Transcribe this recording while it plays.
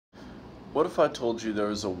What if I told you there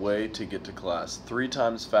was a way to get to class 3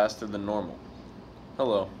 times faster than normal?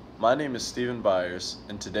 Hello, my name is Stephen Byers,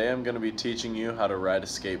 and today I'm going to be teaching you how to ride a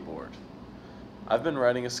skateboard. I've been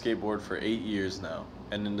riding a skateboard for 8 years now,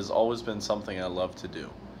 and it has always been something I love to do.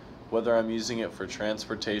 Whether I'm using it for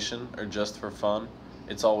transportation or just for fun,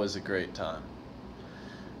 it's always a great time.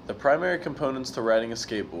 The primary components to riding a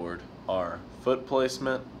skateboard are foot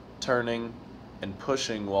placement, turning, and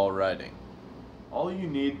pushing while riding. All you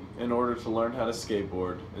need in order to learn how to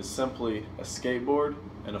skateboard is simply a skateboard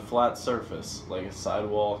and a flat surface like a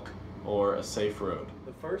sidewalk or a safe road.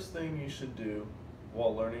 The first thing you should do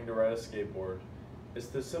while learning to ride a skateboard is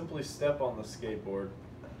to simply step on the skateboard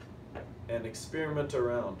and experiment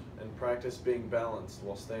around and practice being balanced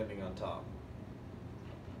while standing on top.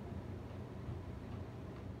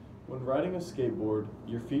 When riding a skateboard,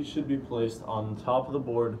 your feet should be placed on top of the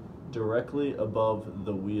board directly above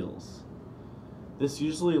the wheels. This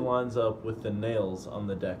usually lines up with the nails on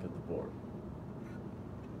the deck of the board.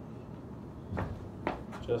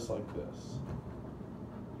 Just like this.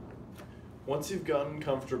 Once you've gotten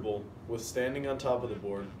comfortable with standing on top of the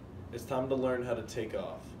board, it's time to learn how to take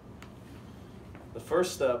off. The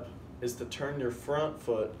first step is to turn your front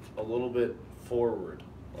foot a little bit forward,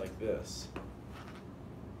 like this.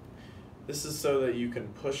 This is so that you can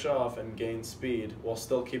push off and gain speed while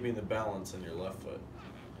still keeping the balance in your left foot.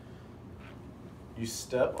 You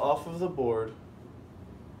step off of the board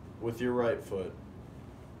with your right foot.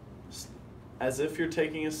 As if you're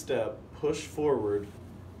taking a step, push forward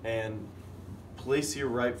and place your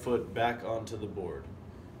right foot back onto the board.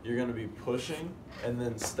 You're going to be pushing and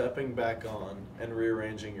then stepping back on and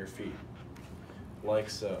rearranging your feet, like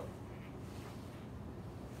so.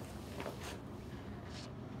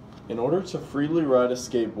 In order to freely ride a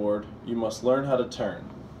skateboard, you must learn how to turn.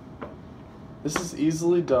 This is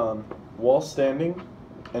easily done while standing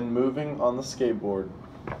and moving on the skateboard.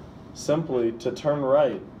 Simply, to turn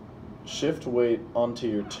right, shift weight onto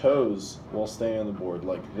your toes while staying on the board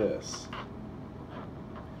like this.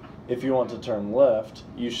 If you want to turn left,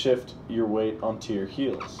 you shift your weight onto your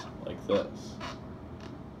heels like this.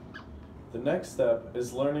 The next step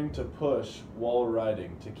is learning to push while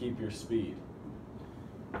riding to keep your speed.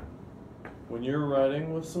 When you're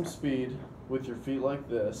riding with some speed with your feet like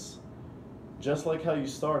this, just like how you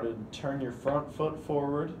started, turn your front foot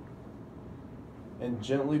forward and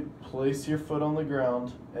gently place your foot on the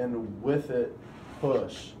ground and with it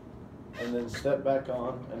push, and then step back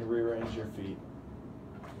on and rearrange your feet.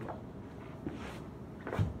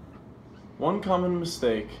 One common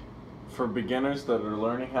mistake for beginners that are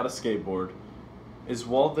learning how to skateboard is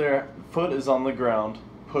while their foot is on the ground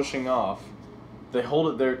pushing off, they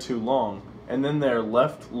hold it there too long, and then their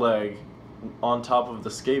left leg on top of the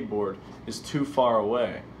skateboard is too far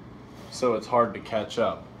away, so it's hard to catch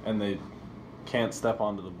up and they can't step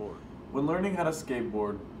onto the board. When learning how to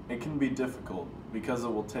skateboard, it can be difficult because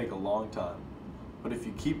it will take a long time, but if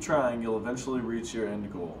you keep trying, you'll eventually reach your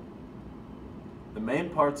end goal. The main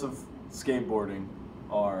parts of skateboarding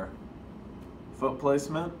are foot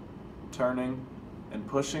placement, turning, and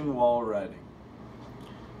pushing while riding.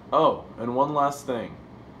 Oh, and one last thing.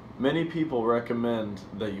 Many people recommend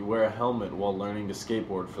that you wear a helmet while learning to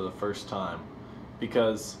skateboard for the first time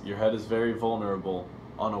because your head is very vulnerable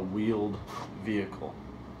on a wheeled vehicle.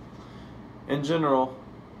 In general,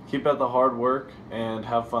 keep at the hard work and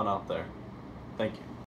have fun out there. Thank you.